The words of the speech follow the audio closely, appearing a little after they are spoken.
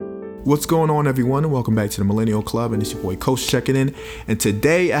What's going on, everyone, and welcome back to the Millennial Club, and it's your boy Coach checking in. And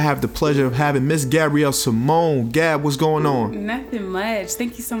today I have the pleasure of having Miss Gabrielle Simone. Gab, what's going on? Nothing much.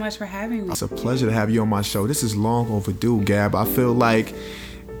 Thank you so much for having me. It's a pleasure to have you on my show. This is long overdue, Gab. I feel like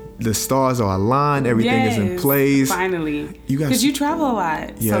the stars are aligned, everything is in place. Finally. Because you travel a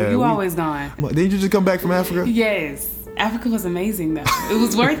lot, so you always gone. Didn't you just come back from Africa? Yes. Africa was amazing, though. It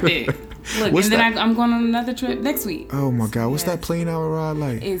was worth it. Look, I'm going on another trip next week. Oh my God, what's that plane hour ride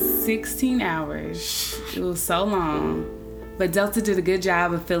like? It's 16 hours. It was so long. But Delta did a good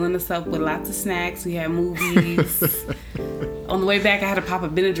job of filling us up with lots of snacks. We had movies. On the way back, I had to pop a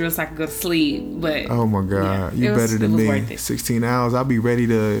Benadryl so I could go to sleep. But oh my God, you better than me. 16 hours, I'll be ready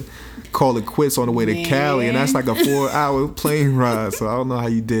to call it quits on the way to Cali, and that's like a 4-hour plane ride. So I don't know how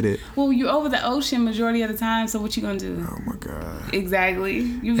you did it. Well, you're over the ocean majority of the time, so what you gonna do? Oh my God. Exactly.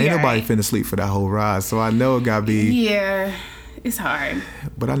 Ain't nobody finna sleep for that whole ride, so I know it gotta be. Yeah. It's hard.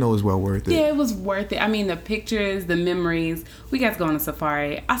 But I know it's well worth it. Yeah, it was worth it. I mean, the pictures, the memories. We got to go on a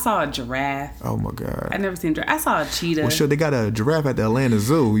safari. I saw a giraffe. Oh, my God. I've never seen a giraffe. I saw a cheetah. Well, sure, they got a giraffe at the Atlanta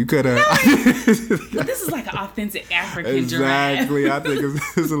Zoo. You could have... But this is like an authentic African Exactly. giraffe. I think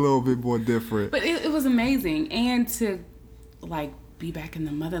it's a little bit more different. But it was amazing. And to, like, be back in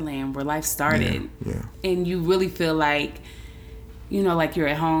the motherland where life started. Yeah. And you really feel like... You know, like you're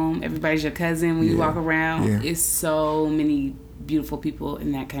at home. Everybody's your cousin when you walk around. Yeah. It's so many beautiful people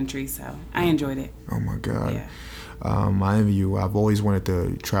in that country. So I enjoyed it. Oh, my God. Yeah. I envy you. I've always wanted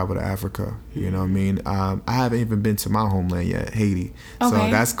to travel to Africa. You know what I mean? I haven't even been to my homeland yet, Haiti. Okay. So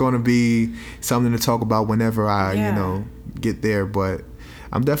that's going to be something to talk about whenever I, get there. But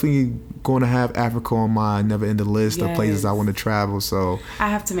I'm definitely going to have Africa on my never-ending list of places I want to travel. So I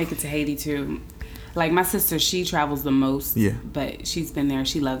have to make it to Haiti, too. Like, my sister, she travels the most. Yeah. But she's been there.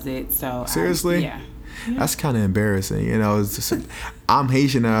 She loves it. So seriously? Yeah. That's kind of embarrassing. You know, it's just, I'm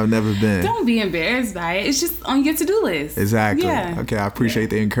Haitian and I've never been. Don't be embarrassed by it. It's just on your to-do list. Exactly. Yeah. Okay, I appreciate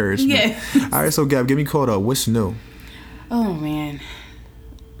the encouragement. Yeah. All right, so Gab, get me caught up. What's new? Oh, man.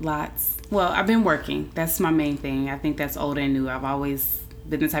 Lots. Well, I've been working. That's my main thing. I think that's old and new. I've always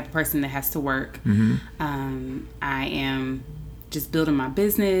been the type of person that has to work. Mm-hmm. I am just building my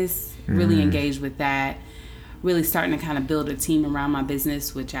business, really engaged with that. Really starting to kind of build a team around my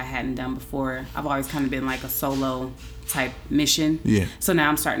business, which I hadn't done before. I've always kind of been like a solo type mission. Yeah. So now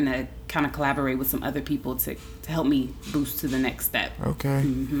I'm starting to kind of collaborate with some other people to help me boost to the next step. Okay.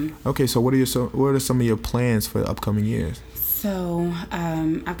 Mm-hmm. Okay. So what are some of your plans for the upcoming years? So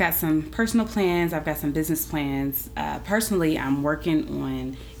I've got some personal plans. I've got some business plans. Personally, I'm working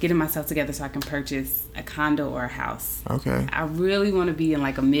on getting myself together so I can purchase a condo or a house. Okay. I really want to be in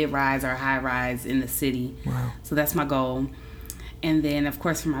like a mid-rise or a high-rise in the city. Wow. So that's my goal. And then, of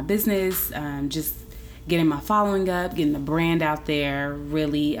course, for my business, just getting my following up, getting the brand out there,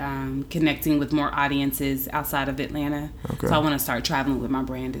 really connecting with more audiences outside of Atlanta. Okay. So I want to start traveling with my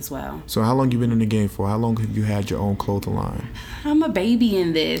brand as well. So how long you been in the game for? How long have you had your own clothing line? I'm a baby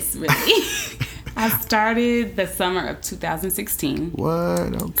in this, really. I started the summer of 2016. What?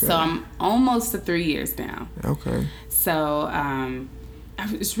 Okay. So I'm almost to 3 years now. Okay. So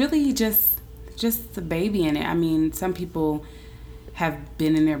it's really just a baby in it. I mean, some people have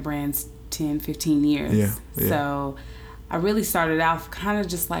been in their brands 10, 15 years. Yeah. So I really started out kind of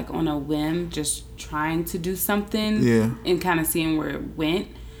just like on a whim, just trying to do something and kind of seeing where it went.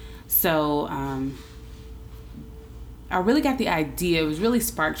 So I really got the idea. It was really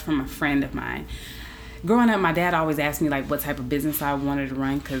sparked from a friend of mine. Growing up, my dad always asked me like what type of business I wanted to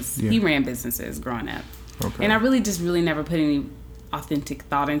run because he ran businesses growing up. Okay. And I really never put any authentic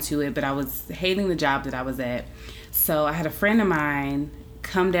thought into it, but I was hating the job that I was at. So I had a friend of mine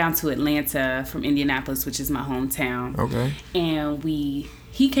come down to Atlanta from Indianapolis, which is my hometown. Okay. And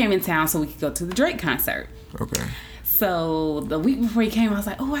he came in town so we could go to the Drake concert. Okay. So the week before he came, I was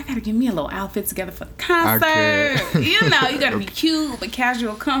like, oh, I got to get me a little outfit together for the concert. You know, you got to be cute, but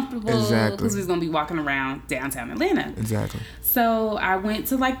casual, comfortable. Exactly. Because we was going to be walking around downtown Atlanta. Exactly. So I went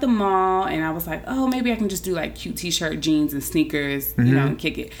to like the mall and I was like, oh, maybe I can just do like cute t-shirt, jeans, and sneakers, you know, and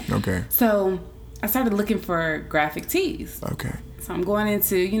kick it. Okay. So I started looking for graphic tees. Okay. So I'm going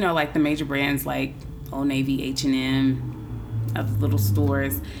into, you know, like the major brands like Old Navy, H&M, other little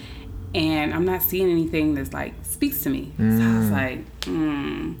stores. And I'm not seeing anything that's like speaks to me. So I was like,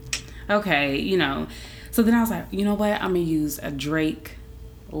 okay, you know. So then I was like, you know what? I'm going to use a Drake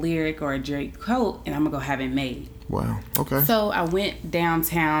lyric or a Drake quote and I'm going to go have it made. Wow. Okay. So I went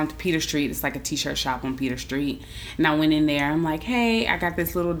downtown to Peter Street. It's like a t-shirt shop on Peter Street. And I went in there. I'm like, hey, I got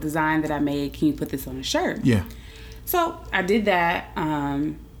this little design that I made. Can you put this on a shirt? Yeah. So I did that.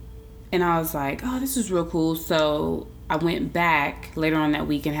 And I was like, oh, this is real cool. So I went back later on that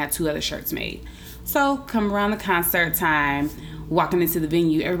week and had 2 other shirts made. So come around the concert time, walking into the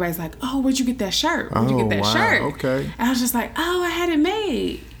venue, everybody's like, "Oh, where'd you get that shirt? Where'd you get that shirt?" Okay. And I was just like, "Oh, I had it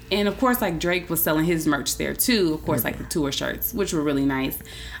made." And of course, like Drake was selling his merch there too. Of course, like the tour shirts, which were really nice.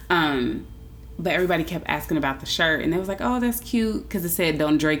 But everybody kept asking about the shirt, and they was like, "Oh, that's cute," because it said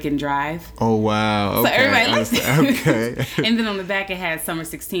 "Don't Drake and Drive." Oh wow! Okay. So everybody liked it. Okay. And then on the back it had Summer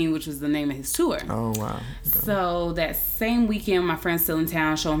 16, which was the name of his tour. Oh wow! Okay. So that same weekend, my friend's still in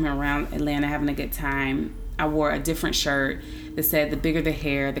town, showing him around Atlanta, having a good time. I wore a different shirt that said, "The bigger the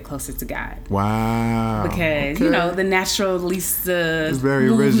hair, the closer to God." Wow. Because, you know, the naturalista it's very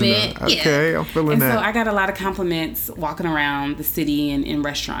movement. Original. Okay, I'm feeling that. And so I got a lot of compliments walking around the city and in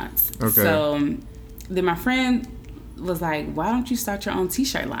restaurants. Okay. So then my friend was like, "Why don't you start your own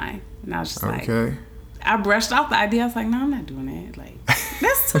t-shirt line?" And I was just like, I brushed off the idea. I was like, "No, I'm not doing that. Like,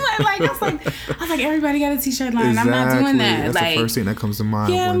 that's too much." Like, I was like, everybody got a t-shirt line. Exactly. I'm not doing that. That's like, the first thing that comes to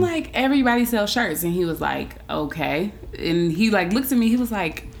mind. Yeah, I'm like, everybody sells shirts. And he was like, "Okay." And he like looked at me. He was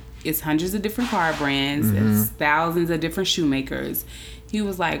like, "It's hundreds of different car brands. It's thousands of different shoemakers." He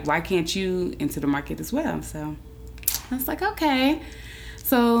was like, "Why can't you enter the market as well?" So I was like, "Okay."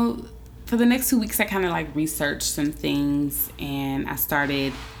 So for the next 2 weeks, I kind of like researched some things, and I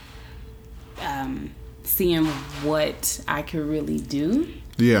started seeing what I could really do.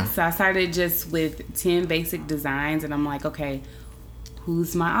 Yeah. So I started just with 10 basic designs, and I'm like, okay,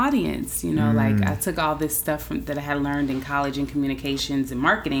 who's my audience? You know, like I took all this stuff that I had learned in college in communications and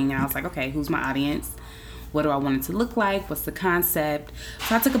marketing, and I was like, okay, who's my audience? What do I want it to look like? What's the concept?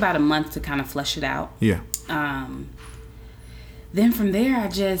 So I took about a month to kind of flesh it out. Yeah. Then from there,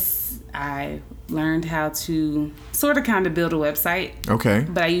 I learned how to sort of kind of build a website. Okay.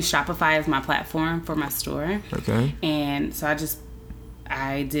 But I use Shopify as my platform for my store. Okay. And so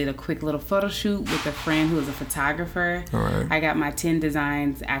I did a quick little photo shoot with a friend who is a photographer. All right. I got my 10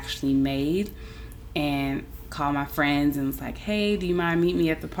 designs actually made and called my friends and was like, "Hey, do you mind meet me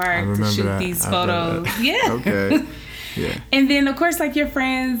at the park to shoot these photos?" Yeah. Okay. Yeah. And then of course, like your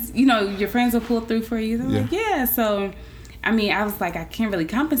friends will pull through for you. They're like, "Yeah." So I mean, I was like, I can't really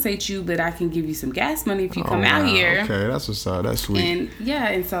compensate you, but I can give you some gas money if you come out here. Okay, that's what's up. That's sweet.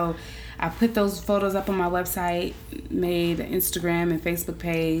 And so I put those photos up on my website, made an Instagram and Facebook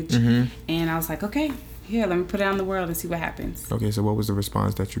page, and I was like, okay, let me put it out in the world and see what happens. Okay, so what was the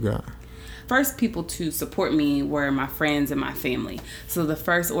response that you got? First people to support me were my friends and my family. So the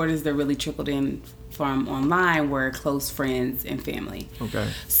first orders that really trickled in from online were close friends and family. Okay.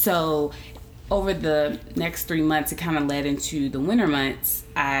 So over the next 3 months, it kind of led into the winter months.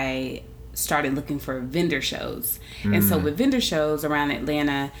 I started looking for vendor shows. And so with vendor shows around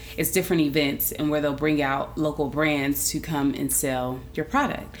Atlanta, it's different events and where they'll bring out local brands to come and sell your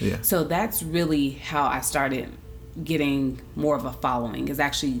product. Yeah. So that's really how I started getting more of a following, is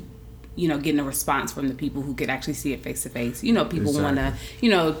actually, getting a response from the people who could actually see it face to face. People want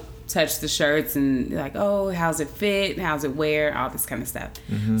to, touch the shirts and like, "Oh, how's it fit? How's it wear?" All this kind of stuff.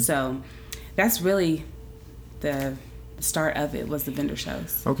 So that's really the start of it, was the vendor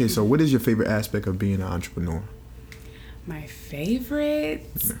shows. Okay, so what is your favorite aspect of being an entrepreneur? My favorite?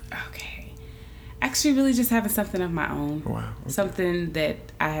 Okay. Actually, really just having something of my own. Wow. Okay. Something that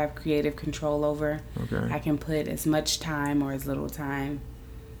I have creative control over. Okay. I can put as much time or as little time.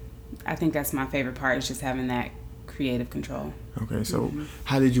 I think that's my favorite part, is just having that creative control. Okay, so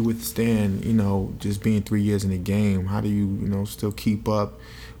how did you withstand, just being 3 years in the game? How do you, still keep up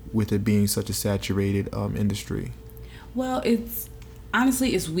with it being such a saturated industry? Well, it's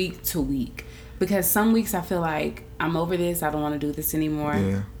week to week, because some weeks I feel like I'm over this, I don't want to do this anymore.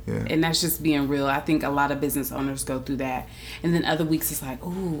 Yeah. And that's just being real. I think a lot of business owners go through that. And then other weeks it's like,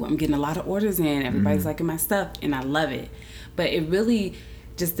 "Ooh, I'm getting a lot of orders in. Everybody's liking my stuff," and I love it. But it really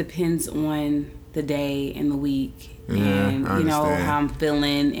just depends on the day and the week, and how I'm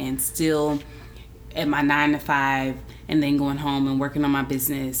feeling, and still at my 9 to 5, and then going home and working on my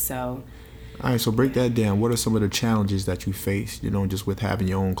business. So all right, so break that down. What are some of the challenges that you face, just with having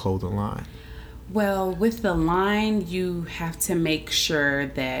your own clothing line? Well, with the line, you have to make sure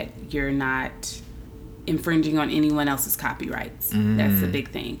that you're not infringing on anyone else's copyrights. That's the big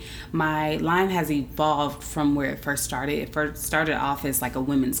thing. My line has evolved from where it first started. It first started off as like a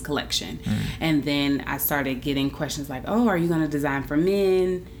women's collection. And then I started getting questions like, "Oh, are you going to design for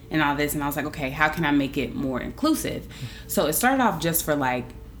men?" and all this. And I was like, okay, how can I make it more inclusive? So it started off just for like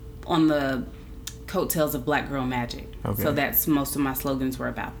on the coattails of Black Girl Magic. Okay. So that's most of my slogans were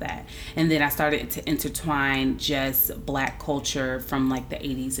about that. And then I started to intertwine just Black culture from like the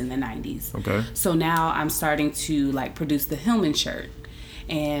 80s and the 90s. Okay. So now I'm starting to like produce the Hillman shirt.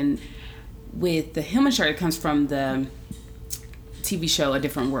 And with the Hillman shirt, it comes from the TV show A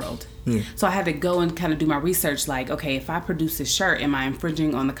Different World. Yeah. So I had to go and kind of do my research, like, okay, if I produce this shirt, am I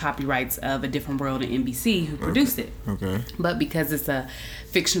infringing on the copyrights of A Different World and NBC who produced it? Okay. But because it's a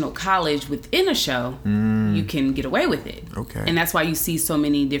fictional college within a show, you can get away with it. Okay. And that's why you see so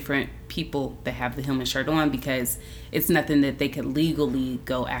many different people that have the Hillman shirt on, because it's nothing that they could legally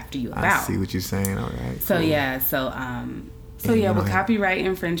go after you about. I see what you're saying. All right. So cool. Yeah, so yeah, with copyright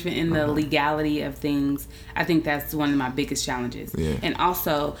infringement and the legality of things, I think that's one of my biggest challenges. Yeah. And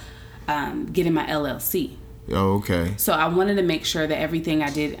also getting my LLC. Oh, okay. So I wanted to make sure that everything I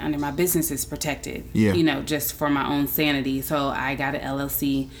did under my business is protected. Yeah. You know, just for my own sanity. So I got an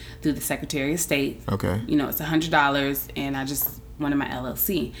LLC through the Secretary of State. Okay. You know, it's $100, and I just wanted my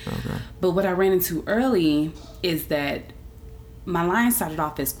LLC. Okay. But what I ran into early is that my line started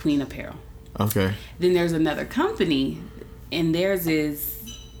off as Queen Apparel. Okay. Then there's another company, and theirs is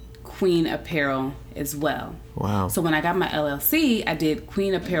Queen Apparel as well. Wow. So when I got my LLC, I did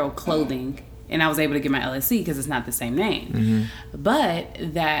Queen Apparel Clothing, and I was able to get my LLC because it's not the same name. Mm-hmm.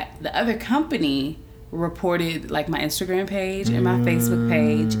 But that the other company reported like my Instagram page and my Facebook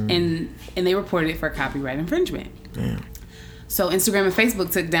page, and they reported it for copyright infringement. Damn. So Instagram and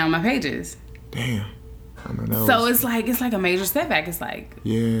Facebook took down my pages. Damn. I know So it's like a major setback. It's like,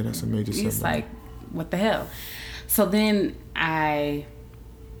 yeah, that's a major setback. It's like, what the hell? So then I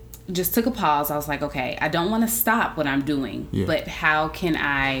just took a pause. I was like, okay, I don't want to stop what I'm doing, but how can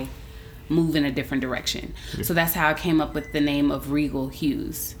I move in a different direction? Yeah. So that's how I came up with the name of Regal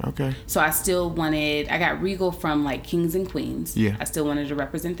Hues. Okay. So I got Regal from like Kings and Queens. Yeah. I still wanted to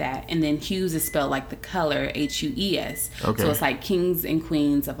represent that. And then Hues is spelled like the color, Hues. Okay. So it's like Kings and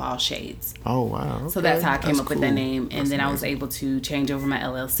Queens of all shades. Oh, wow. Okay. So that's how I came up with that name. And then amazing. I was able to change over my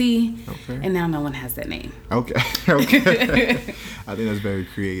LLC. Okay. And now no one has that name. Okay. Okay. I think that's very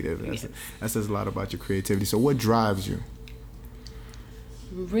creative. That says a lot about your creativity. So what drives you?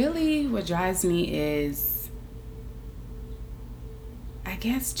 Really, what drives me is, I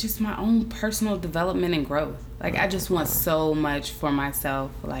guess, just my own personal development and growth. Like, I just want so much for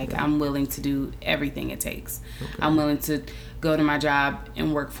myself. Like, I'm willing to do everything it takes. Okay. I'm willing to go to my job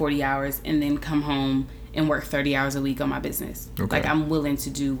and work 40 hours and then come home and work 30 hours a week on my business. Okay. Like, I'm willing to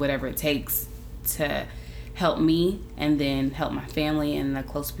do whatever it takes to help me and then help my family and the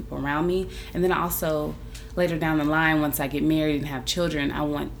close people around me. And then I also, later down the line, once I get married and have children, I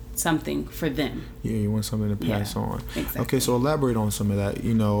want something for them. Yeah, you want something to pass on. Exactly. Okay, so elaborate on some of that.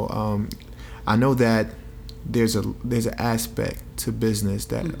 You know, I know that there's an aspect to business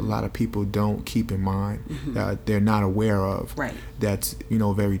that a lot of people don't keep in mind, that they're not aware of. Right. That's, you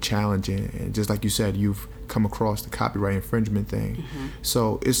know, very challenging. And just like you said, you've come across the copyright infringement thing.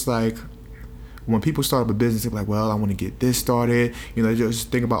 So it's like, when people start up a business, they're like, well, I want to get this started. You know,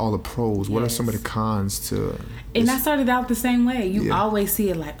 just think about all the pros. What are some of the cons to... And I started out the same way. You always see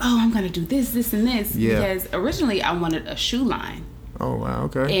it like, oh, I'm going to do this, this, and this. Yeah. Because originally I wanted a shoe line. Oh, wow,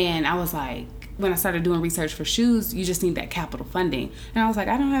 okay. And I was like, when I started doing research for shoes, you just need that capital funding. And I was like,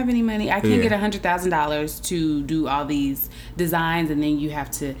 I don't have any money. I can't get $100,000 to do all these designs, and then you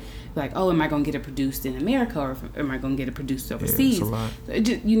have to... like, oh, am I going to get it produced in America, or am I going to get it produced overseas? Yeah, it's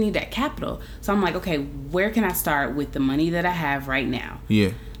a lot. You need that capital. So I'm like, okay, where can I start with the money that I have right now?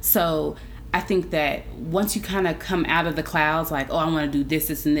 Yeah. So I think that once you kind of come out of the clouds, like, oh, I want to do this,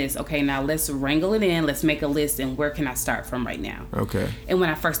 this, and this. Okay, now let's wrangle it in. Let's make a list, and where can I start from right now? Okay. And when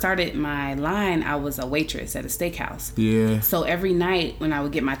I first started my line, I was a waitress at a steakhouse. Yeah. So every night when I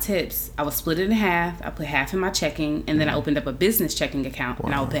would get my tips, I would split it in half. I put half in my checking, and then I opened up a business checking account,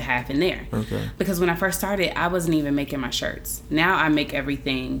 and I would put half in there. Okay. Because when I first started, I wasn't even making my shirts. Now I make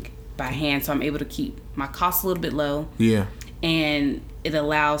everything by hand, so I'm able to keep my costs a little bit low. Yeah. And it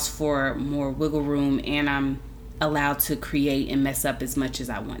allows for more wiggle room, and I'm allowed to create and mess up as much as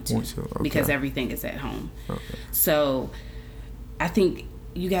I want to. Okay. Because everything is at home. Okay. So I think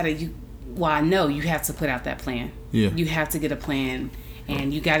I know you have to put out that plan. Yeah. You have to get a plan,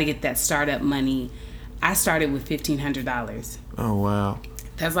 and you got to get that startup money. I started with $1,500. Oh, wow.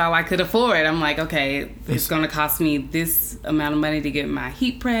 That's all I could afford. I'm like, okay, it's going to cost me this amount of money to get my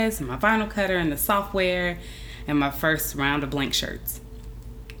heat press and my vinyl cutter and the software and my first round of blank shirts.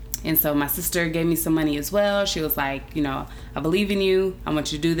 And so my sister gave me some money as well. She was like, you know, I believe in you. I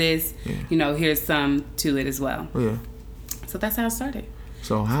want you to do this. Yeah. You know, here's some to it as well. Yeah. So that's how I started.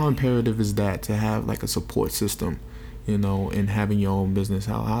 So how imperative is that to have like a support system, you know, in having your own business?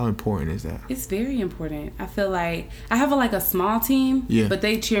 How important is that? It's very important. I feel like I have a small team, but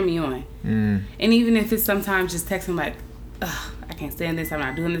they cheer me on. And even if it's sometimes just texting like, ugh, I can't stand this, I'm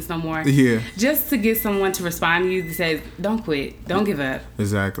not doing this no more. Yeah. Just to get someone to respond to you that says, don't quit, don't give up.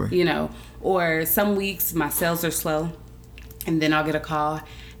 Exactly. You know, Or some weeks my sales are slow, and then I'll get a call.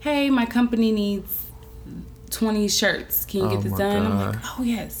 Hey, my company needs 20 shirts. Can you get this done? God. I'm like, oh,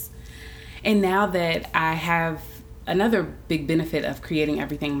 yes. And now that I have another big benefit of creating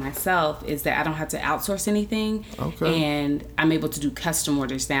everything myself is that I don't have to outsource anything. Okay. And I'm able to do custom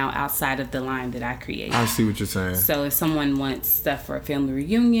orders now outside of the line that I create. I see what you're saying. So if someone wants stuff for a family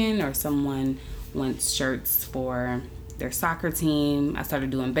reunion or someone wants shirts for their soccer team, I started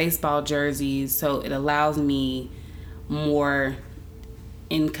doing baseball jerseys. So it allows me more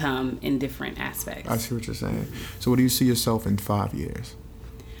income in different aspects. I see what you're saying. So what do you see yourself in 5 years?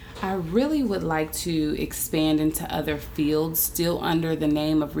 I really would like to expand into other fields, still under the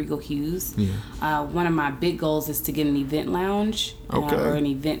name of Regal Hughes. Yeah. One of my big goals is to get an event lounge or an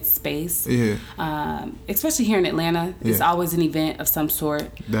event space. Yeah. Especially here in Atlanta, it's always an event of some sort.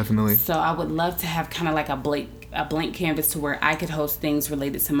 Definitely. So I would love to have kind of like a blank canvas to where I could host things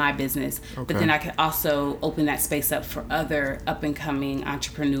related to my business, but then I could also open that space up for other up-and-coming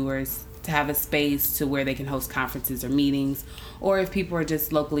entrepreneurs to have a space to where they can host conferences or meetings, or if people are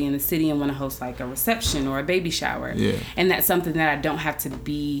just locally in the city and want to host like a reception or a baby shower. Yeah. And that's something that I don't have to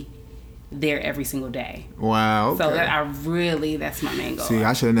be there every single day. Wow. Okay. So that's my main goal. See,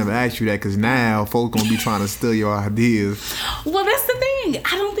 I should have never asked you that, because now folks gonna be trying to steal your ideas. Well, that's the thing.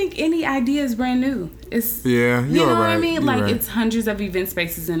 I don't think any idea is brand new. It's you know what I mean. It's hundreds of event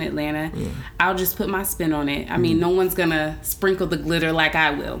spaces in Atlanta. Yeah. I'll just put my spin on it. I mean, no one's gonna sprinkle the glitter like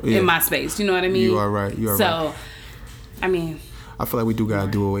I will in my space. You know what I mean? You are right. So, I mean, I feel like we do gotta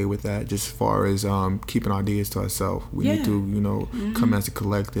do away with that, just as far as keeping ideas to ourselves. We need to, come as a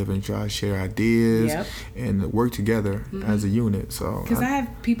collective and try to share ideas and work together as a unit. So, because I have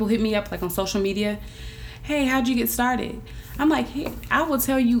people hit me up like on social media. Hey, how'd you get started? I'm like, hey, I will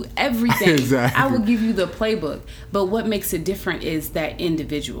tell you everything. Exactly. I will give you the playbook. But what makes it different is that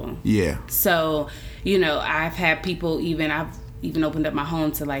individual. Yeah. So, I've had people I've even opened up my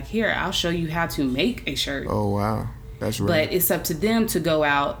home to like, here, I'll show you how to make a shirt. Oh, wow. That's right. But it's up to them to go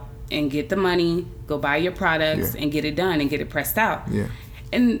out and get the money, go buy your products, and get it done and get it pressed out. Yeah.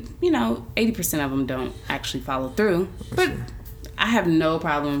 And, 80% of them don't actually follow through. But I have no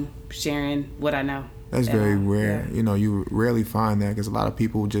problem sharing what I know. That's very rare. Yeah. You rarely find that, because a lot of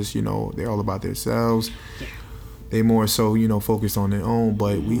people just, they're all about themselves. Yeah. They more so, focused on their own,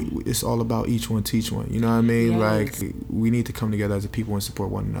 but it's all about each one teach one. You know what I mean? Yes. Like, we need to come together as a people and support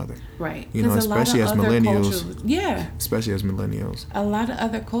one another. Right. Especially as millennials. Cultures, especially as millennials. A lot of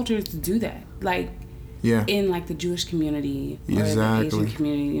other cultures do that. Like, in like the Jewish community or the Asian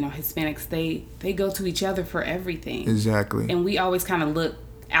community, Hispanics, they go to each other for everything. Exactly. And we always kind of look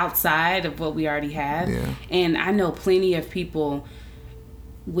outside of what we already have. Yeah. And I know plenty of people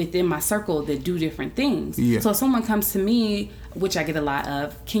within my circle that do different things. Yeah. So if someone comes to me, which I get a lot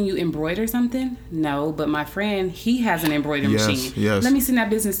of, can you embroider something? No, but my friend, he has an embroidery machine. Yes. Let me send that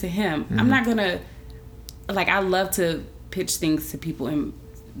business to him. I'm not gonna, I love to pitch things to people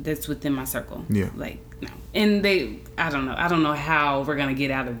that's within my circle. Yeah. No. And I don't know how we're gonna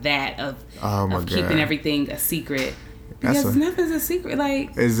get out of that of keeping everything a secret. Because nothing's a secret.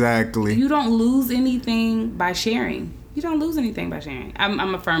 Exactly. You don't lose anything by sharing. You don't lose anything by sharing.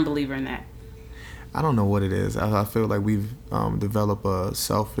 I'm a firm believer in that. I don't know what it is. I feel like we've developed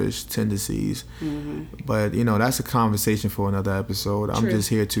selfish tendencies. Mm-hmm. But, that's a conversation for another episode. True. I'm just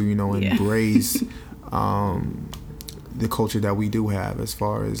here to, embrace the culture that we do have, as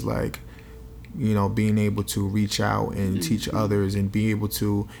far as being able to reach out and teach others and be able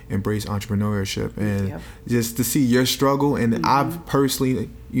to embrace entrepreneurship and just to see your struggle. And I've personally,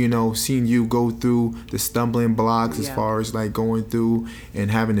 seen you go through the stumbling blocks as far as going through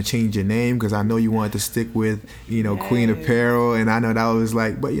and having to change your name, because I know you wanted to stick with, Queen Apparel. And I know that was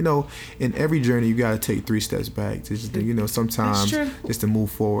but in every journey you got to take 3 steps back to just, sometimes just to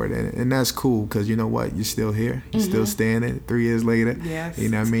move forward. And that's cool, because you know what? You're still here. You're still standing 3 years later. Yes. You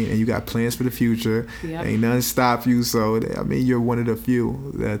know what I mean? And you got plans for the future. Yep. Ain't nothing stop you. So, I mean, you're one of the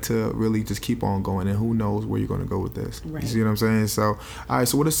few that to really just keep on going. And who knows where you're going to go with this. Right. You see what I'm saying? So, all right.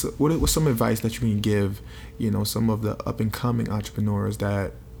 So what's some advice that you can give, some of the up and coming entrepreneurs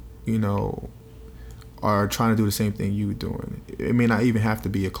that, are trying to do the same thing you're doing? It may not even have to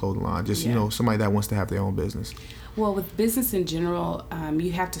be a clothing line, just, somebody that wants to have their own business. Well, with business in general,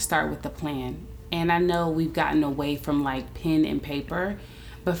 you have to start with the plan. And I know we've gotten away from pen and paper,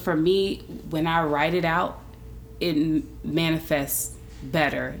 but for me, when I write it out, it manifests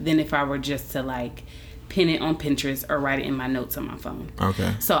better than if I were just to pin it on Pinterest or write it in my notes on my phone.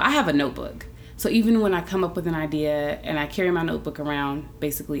 Okay. So I have a notebook. So even when I come up with an idea, and I carry my notebook around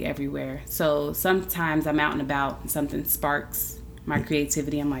basically everywhere. So sometimes I'm out and about and something sparks my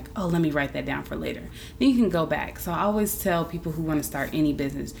creativity. I'm like, oh, let me write that down for later. Then you can go back. So I always tell people who want to start any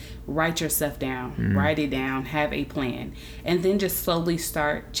business, write your stuff down, write it down, have a plan, and then just slowly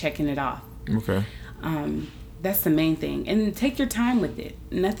start checking it off. Okay. That's the main thing. And take your time with it.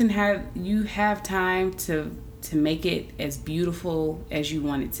 You have time to make it as beautiful as you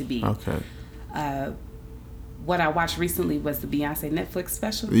want it to be. Okay. What I watched recently was the Beyonce Netflix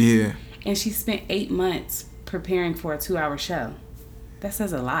special. Yeah. And she spent 8 months preparing for a 2-hour show. That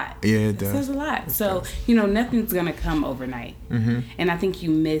says a lot. Yeah, it does. That says a lot. So, nothing's going to come overnight. Mm-hmm. And I think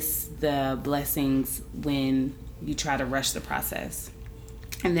you miss the blessings when you try to rush the process.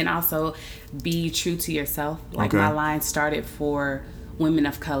 And then also be true to yourself. Like my line started for women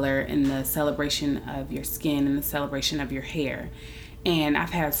of color in the celebration of your skin and the celebration of your hair. And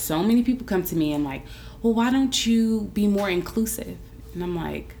I've had so many people come to me and like, well, why don't you be more inclusive? And I'm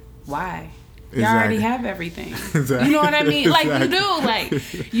like, why? You already have everything. Exactly. You know what I mean? Like, you do.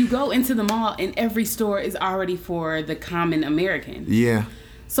 Like, you go into the mall and every store is already for the common American. Yeah.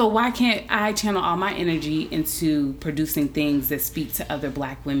 So why can't I channel all my energy into producing things that speak to other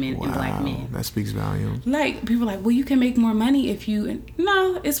black women and black men? That speaks volumes. Like, people are like, well, you can make more money if you...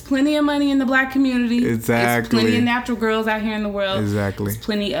 No, it's plenty of money in the black community. Exactly. It's plenty of natural girls out here in the world. Exactly. There's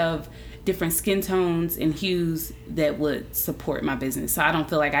plenty of different skin tones and hues that would support my business. So I don't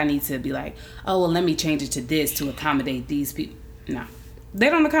feel like I need to be like, oh, well, let me change it to this to accommodate these people. No. They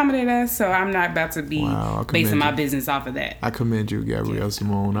don't accommodate us, so I'm not about to be basing my business off of that. I commend you, Gabrielle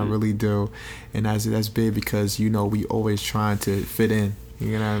Simone. I really do. And that's big because, we always trying to fit in.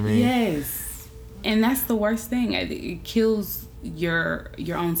 You know what I mean? Yes. And that's the worst thing. It kills your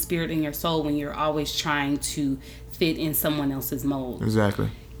own spirit and your soul when you're always trying to fit in someone else's mold. Exactly.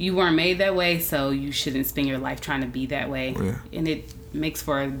 You weren't made that way, so you shouldn't spend your life trying to be that way. Yeah. And it makes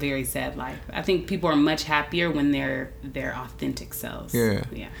for a very sad life. I think people are much happier when they're their authentic selves. Yeah.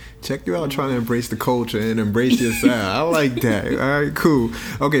 Check you out trying to embrace the culture and embrace yourself. I like that. All right, cool.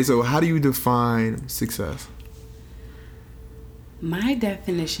 Okay, so how do you define success? My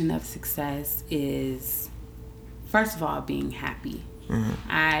definition of success is, first of all, being happy. Mm-hmm.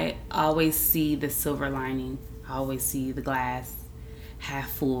 I always see the silver lining. I always see the glass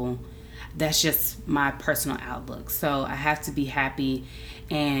half full. That's just my personal outlook. So I have to be happy,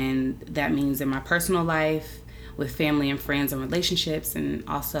 and that means in my personal life, with family and friends and relationships, and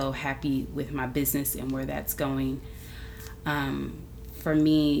also happy with my business and where that's going. For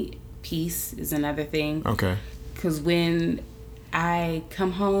me, peace is another thing. Okay. Because when I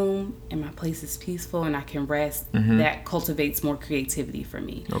come home and my place is peaceful and I can rest, that cultivates more creativity for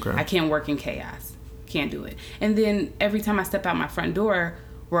me. Okay. I can't work in chaos. Can't do it. And then every time I step out my front door,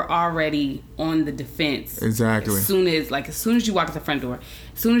 we're already on the defense. Exactly. As soon as you walk out the front door,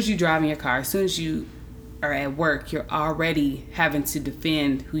 as soon as you drive in your car, as soon as you are at work, you're already having to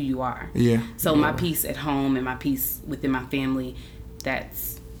defend who you are. Yeah. So my peace at home and my peace within my family, that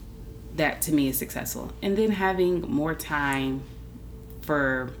to me is successful. And then having more time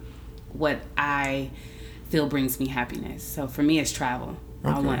for what I feel brings me happiness. So for me, it's travel.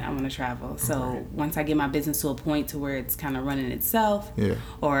 Okay. I want to travel. So once I get my business to a point to where it's kind of running itself,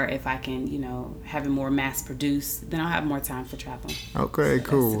 or if I can, have it more mass produced, then I'll have more time for traveling. Okay, so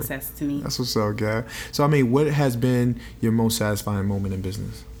cool. That's success to me. That's what's up, Gab. So, what has been your most satisfying moment in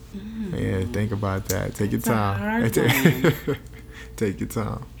business? Yeah, think about that. Take your time. Take your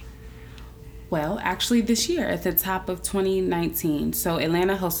time. Well, actually this year at the top of 2019, so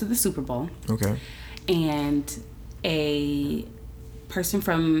Atlanta hosted the Super Bowl. Okay. And a person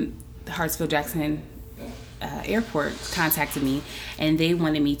from the Hartsfield-Jackson airport contacted me, and they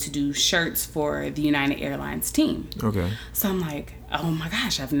wanted me to do shirts for the United Airlines team. Okay. So I'm like, oh my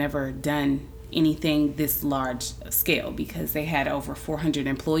gosh, I've never done anything this large scale, because they had over 400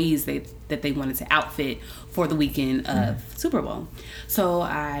 employees that they wanted to outfit for the weekend of Super Bowl. So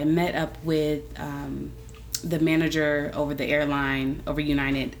I met up with the manager over the airline, over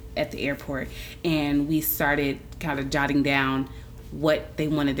United at the airport, and we started kind of jotting down what they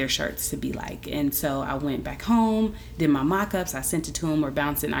wanted their shirts to be like. And so I went back home, did my mock-ups, I sent it to him, we're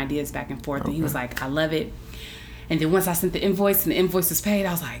bouncing ideas back and forth, and he was like, I love it. And then once I sent the invoice and the invoice was paid,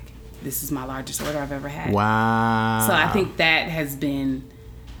 I was like, this is my largest order I've ever had. Wow. So I think that has been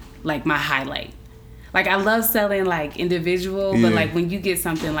like my highlight. Like, I love selling like individual, but like when you get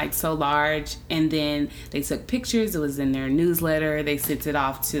something like so large, and then they took pictures, it was in their newsletter, they sent it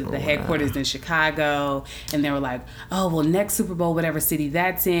off to the headquarters in Chicago, and they were like, oh, well, next Super Bowl, whatever city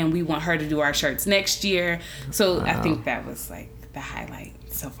that's in, we want her to do our shirts next year. So I think that was like the highlight.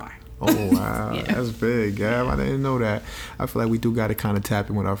 so far. Oh, wow. Yeah. That's big, Gab. I didn't know that. I feel like we do got to kind of tap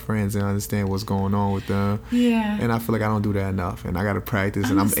in with our friends and understand what's going on with them. Yeah. And I feel like I don't do that enough. And I got to practice,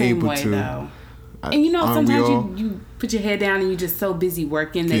 and I'm able to. Though. And you know, sometimes you put your head down and you're just so busy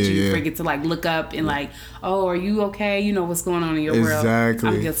working that you forget to like look up and like, oh, are you okay? You know what's going on in your world. Exactly.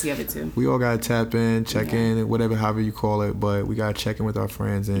 I'm guilty of it too. We all gotta tap in, check in, whatever, however you call it. But we gotta check in with our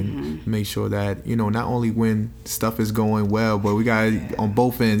friends and make sure that, you know, not only when stuff is going well, but we gotta on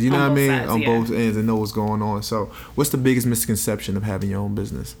both ends. You know what I mean? Sides, on both ends, and know what's going on. So, what's the biggest misconception of having your own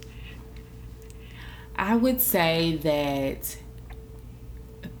business? I would say that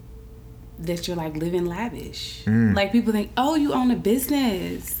you're like living lavish. Like people think, oh, you own a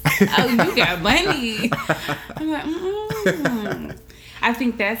business. Oh, you got money. I'm like, I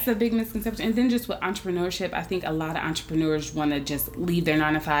think that's a big misconception. And then just with entrepreneurship, I think a lot of entrepreneurs want to just leave their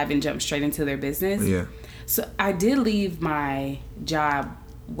 9-to-5 and jump straight into their business. Yeah. So I did leave my job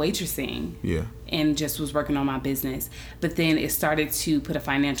waitressing. Yeah. And just was working on my business. But then it started to put a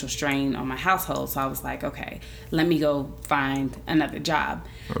financial strain on my household. So I was like, okay, let me go find another job.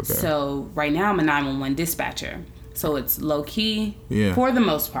 Okay. So right now I'm a 911 dispatcher. So it's low key for the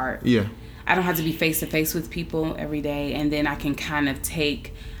most part. Yeah. I don't have to be face to face with people every day. And then I can kind of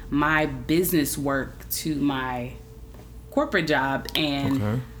take my business work to my corporate job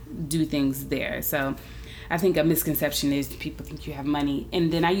and do things there. So I think a misconception is people think you have money. And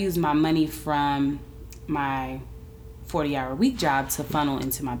then I use my money from my 40-hour week job to funnel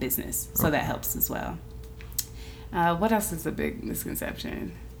into my business. So that helps as well. What else is a big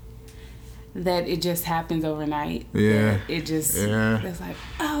misconception? That it just happens overnight. Yeah. It just, it's like,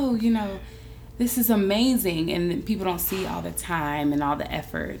 oh, you know, this is amazing. And people don't see all the time and all the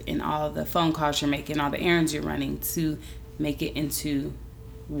effort and all the phone calls you're making, all the errands you're running to make it into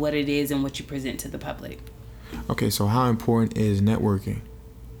what it is and what you present to the public. Okay, so how important is networking?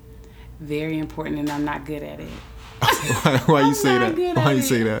 Very important, and I'm not good at it. Why you say that? Why you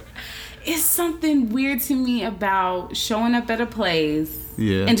say that? It's something weird to me about showing up at a place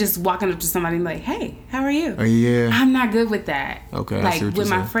and just walking up to somebody and be like, hey, how are you? I'm not good with that. Okay, like with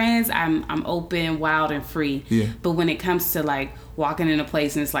my friends, I'm open, wild, and free. Yeah. But when it comes to like walking in a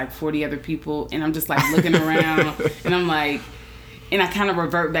place and it's like 40 other people and I'm just like looking around and I'm like, and I kind of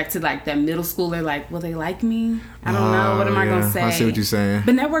revert back to like that middle schooler, like, will they like me? I don't know. What am I going to say? I see what you're saying.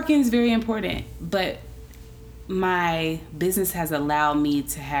 But networking is very important. But my business has allowed me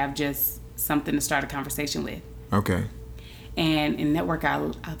to have just something to start a conversation with. Okay. And in network,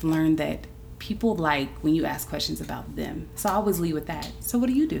 I've learned that people like when you ask questions about them. So I always lead with that. So what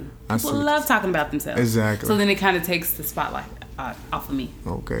do you do? People love talking about themselves. Exactly. So then it kind of takes the spotlight off of me.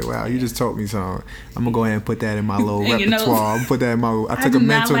 Okay, wow, you just taught me something. I'm gonna go ahead and put that in my little repertoire. I'm put that in my. I took a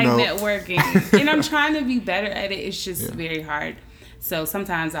mental note. I do not like networking, and I'm trying to be better at it. It's just very hard. So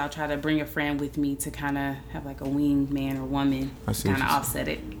sometimes I'll try to bring a friend with me to kind of have like a wing man or woman, kind of offset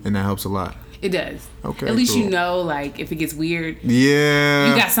it, and that helps a lot. It does. Okay. At least you know, like if it gets weird, you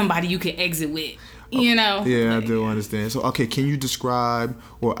got somebody you can exit with. You know? Yeah, I do understand. So, okay, can you describe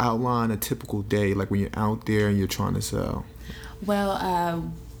or outline a typical day, like when you're out there and you're trying to sell?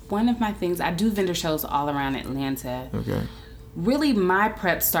 Well, one of my things, I do vendor shows all around Atlanta. Okay. Really, my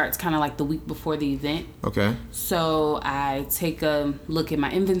prep starts kind of like the week before the event. Okay. So I take a look at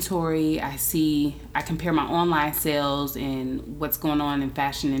my inventory. I compare my online sales and what's going on in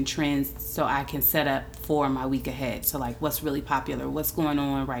fashion and trends so I can set up for my week ahead. So like what's really popular, what's going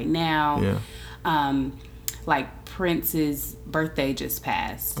on right now. Yeah. Like Prince's birthday just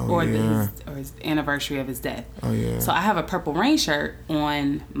passed, or his anniversary of his death. Oh yeah. So I have a Purple Rain shirt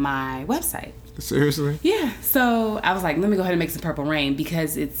on my website. Seriously? Yeah. So I was like, let me go ahead and make some Purple Rain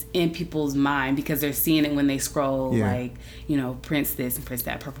because it's in people's mind because they're seeing it when they scroll, like, you know, Prince this and Prince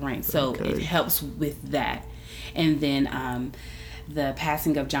that, Purple Rain. So it helps with that. And then the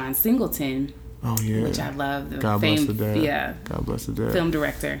passing of John Singleton. Oh yeah, which I love. God bless the dad. Yeah, God bless the dad. Film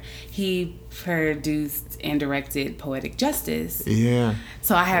director. He produced and directed Poetic Justice. Yeah.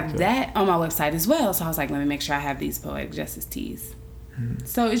 So I have that on my website as well. So I was like, let me make sure I have these Poetic Justice tees.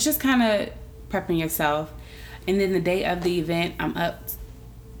 So it's just kind of prepping yourself, and then the day of the event, I'm up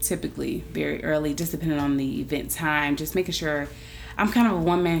typically very early, just depending on the event time. Just making sure. I'm kind of a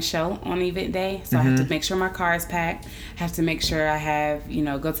one-man show on the event day, so I have to make sure my car is packed. I have to make sure I have,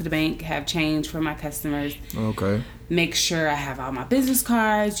 go to the bank, have change for my customers. Okay. Make sure I have all my business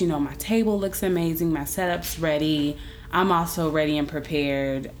cards. My table looks amazing. My setup's ready. I'm also ready and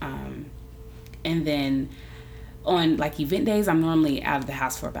prepared. And then on like event days, I'm normally out of the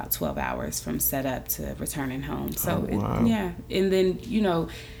house for about 12 hours from setup to returning home. So, wow. And then,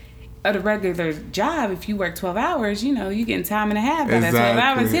 at a regular job, if you work 12 hours, you know, you getting time and a half by that 12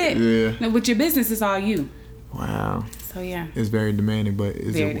 hours hit. Yeah. Now, with your business, it's all you. Wow. So, yeah. It's very demanding, but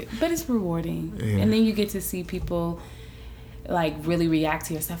it's rewarding. Yeah. And then you get to see people, like, really react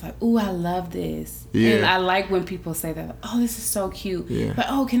to your stuff. Like, ooh, I love this. Yeah. And I like when people say that. Oh, this is so cute. Yeah. But,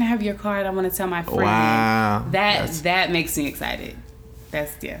 oh, can I have your card? I want to tell my friend. Wow. That makes me excited.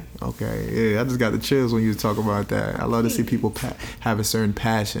 Okay. Yeah, I just got the chills when you talk about that. I love to see people have a certain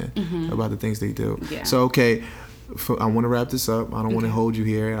passion about the things they do. Yeah. So, okay, I want to wrap this up. I don't want to hold you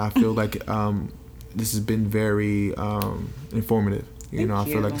here. I feel like this has been very informative. You know, I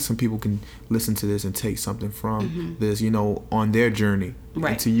feel like some people can listen to this and take something from this, you know, on their journey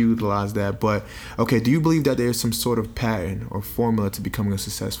and to utilize that. But, okay, do you believe that there's some sort of pattern or formula to becoming a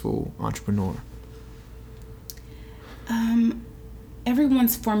successful entrepreneur?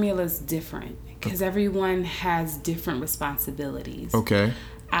 Everyone's formula is different because everyone has different responsibilities. Okay.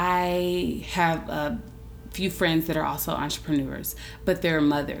 I have a few friends that are also entrepreneurs, but they're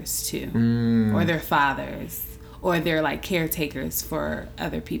mothers too, or they're fathers, or they're like caretakers for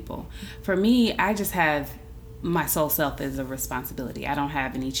other people. For me, I just have my sole self as a responsibility. I don't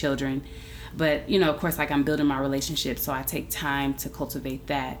have any children, but, you know, of course, like, I'm building my relationship, so I take time to cultivate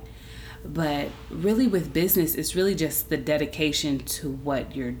that. But really with business, it's really just the dedication to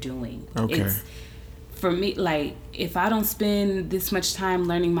what you're doing. Okay. It's, for me, like, if I don't spend this much time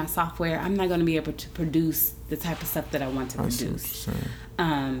learning my software, I'm not going to be able to produce the type of stuff that I want to produce.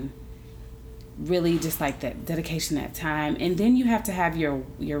 Really just like that dedication, that time. And then you have to have your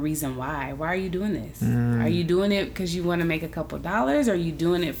reason why. Why are you doing this? Are you doing it because you want to make a couple dollars? Or are you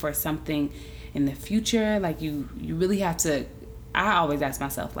doing it for something in the future? Like, you really have to... I always ask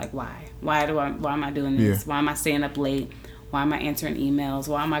myself, like, why? Why am I doing this? Yeah. Why am I staying up late? Why am I answering emails?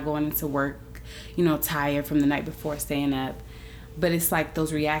 Why am I going into work, you know, tired from the night before staying up? But it's like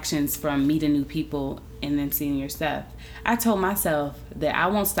those reactions from meeting new people and then seeing your stuff. I told myself that I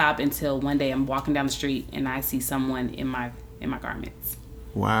won't stop until one day I'm walking down the street and I see someone in my garments.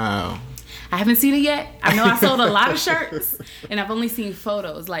 Wow. I haven't seen it yet. I know I sold a lot of shirts, and I've only seen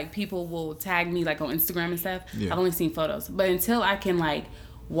photos. Like, people will tag me, like, on Instagram and stuff. Yeah. I've only seen photos. But until I can, like,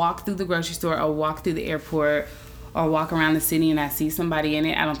 walk through the grocery store or walk through the airport or walk around the city and I see somebody in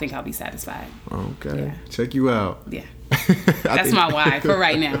it, I don't think I'll be satisfied. Okay. Yeah. Check you out. Yeah. That's my why for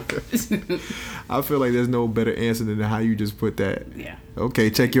right now. I feel like there's no better answer than how you just put that. Yeah. Okay,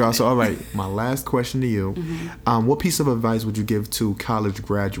 check you out. So, all right, my last question to you. What piece of advice would you give to college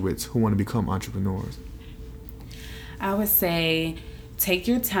graduates who want to become entrepreneurs? I would say take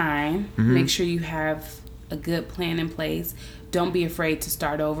your time. Make sure you have a good plan in place. Don't be afraid to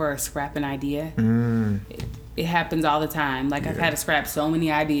start over or scrap an idea. It happens all the time. Like, I've had to scrap so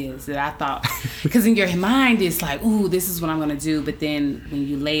many ideas that I thought, because in your mind it's like, ooh, this is what I'm going to do. But then when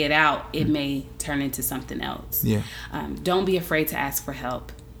you lay it out, it may turn into something else. Yeah. Don't be afraid to ask for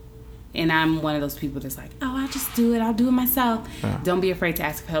help. And I'm one of those people that's like, oh, I'll just do it. I'll do it myself. Don't be afraid to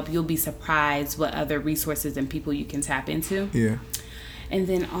ask for help. You'll be surprised what other resources and people you can tap into. Yeah. And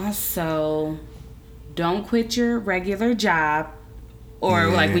then also, don't quit your regular job. Or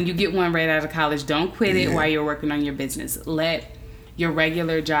like when you get one right out of college, don't quit it while you're working on your business. Let your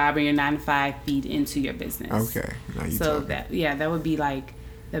regular job or your 9-to-5 feed into your business. Okay. Now you so that would be like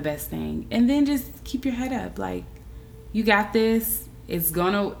the best thing. And then just keep your head up. Like, you got this. It's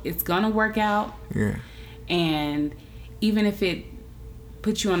gonna work out. Yeah. And even if it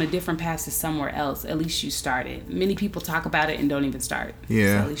puts you on a different path to somewhere else, at least you started. Many people talk about it and don't even start. Yeah,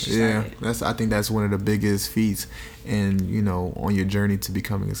 so at least you started. I think that's one of the biggest feats, and on your journey to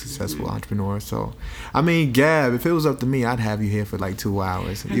becoming a successful entrepreneur. So, I mean, Gab, if it was up to me, I'd have you here for like 2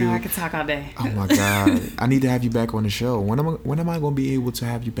 hours. I know I could talk all day. Oh my God, I need to have you back on the show. When am I going to be able to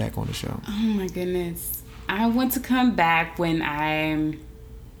have you back on the show? Oh my goodness, I want to come back when I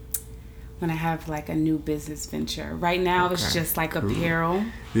have like a new business venture. Right now it's just like apparel.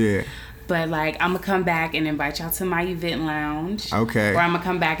 Yeah. But like, I'm gonna come back and invite y'all to my event lounge. Okay. Or I'm gonna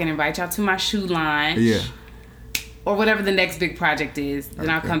come back and invite y'all to my shoe line. Yeah. Or whatever the next big project is.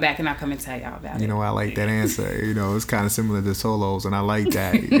 Then I'll come back and I'll come and tell y'all about it. I like that answer. It's kind of similar to Solos, and I like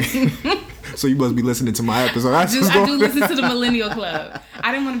that. So you must be listening to my episode. I do listen to the Millennial Club.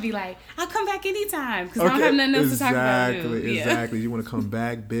 I didn't want to be like, I'll come back anytime because I don't have nothing else to talk about. Exactly. You want to come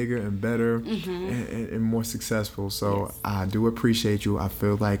back bigger and better and more successful. So I do appreciate you. I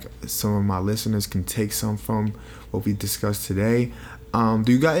feel like some of my listeners can take some from what we discussed today. Do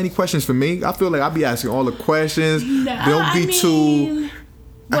you got any questions for me? I feel like I'll be asking all the questions. No,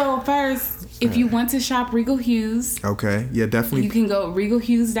 well, first, if you want to shop Regal Hughes. Okay. Yeah, definitely. You can go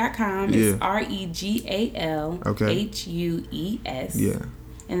regalhughes.com. It's REGAL HUES. Yeah.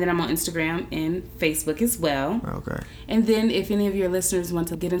 And then I'm on Instagram and Facebook as well. Okay. And then if any of your listeners want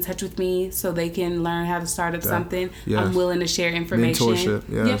to get in touch with me so they can learn how to start up something, I'm willing to share information. Mentorship,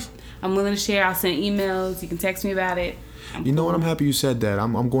 yes. Yep. I'm willing to share. I'll send emails. You can text me about it. You know what? I'm happy you said that.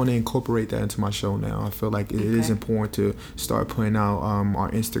 I'm going to incorporate that into my show now. I feel like it is important to start putting out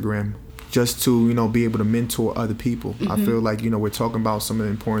our Instagram just to, you know, be able to mentor other people. I feel like, you know, we're talking about some of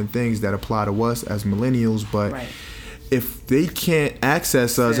the important things that apply to us as millennials, but if they can't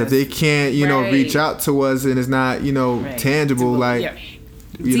access us, if they can't, you know, reach out to us and it's not, you know, tangible, like,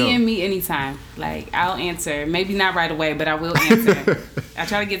 you know. DM me anytime. Like, I'll answer. Maybe not right away, but I will answer. I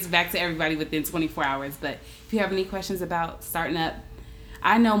try to get back to everybody within 24 hours. But if you have any questions about starting up,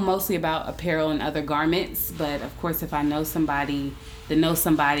 I know mostly about apparel and other garments. But, of course, if I know somebody that knows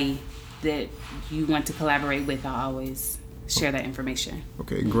somebody that you want to collaborate with, I'll always share that information.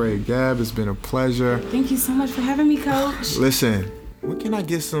 Okay, great. Gab, it's been a pleasure. Thank you so much for having me, Coach. Listen, when can I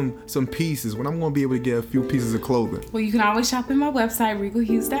get some pieces? When I'm going to be able to get a few pieces of clothing? Well, you can always shop in my website,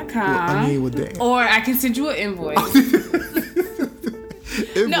 regalhughes.com. Well, I mean, with that. Or I can send you an invoice.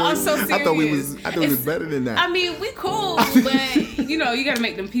 No, I'm so serious. I thought it was better than that. I mean, we cool, but you know, you got to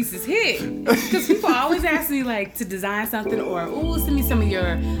make them pieces hit. Because people always ask me like to design something or, send me some of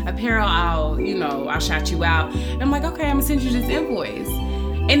your apparel. I'll shout you out. And I'm like, okay, I'm gonna send you this invoice.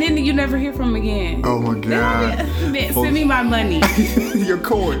 And then you never hear from them again. Oh my God. Send me my money. You're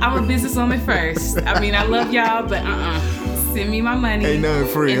coin. I'm a businesswoman first. I mean, I love y'all, but send me my money. Ain't nothing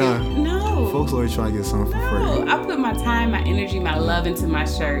free, huh? No. Folks always try to get something for free. I put my time, my energy, my love into my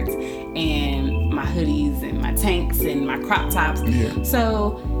shirts and my hoodies and my tanks and my crop tops. Yeah.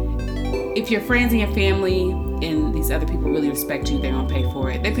 So if your friends and your family and these other people really respect you, they're going to pay for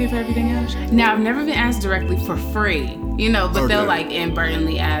it. They pay for everything else. Now, I've never been asked directly for free, but they'll like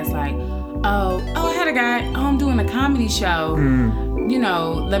inadvertently ask like, oh, I had a guy, I'm doing a comedy show.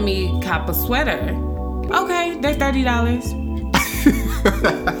 Let me cop a sweater. Okay, that's $30.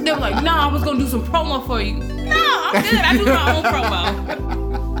 They were like, no, I was going to do some promo for you. No, I'm good. I do my own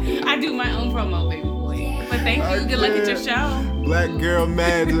promo. I do my own promo, baby boy. But thank you. Good luck at your show. Black Girl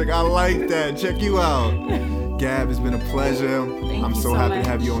Magic. I like that. Check you out. Gab, it's been a pleasure. I'm so happy to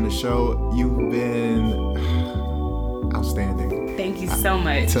have you on the show. You've been outstanding. Thank you so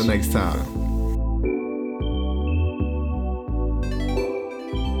much. Until next time.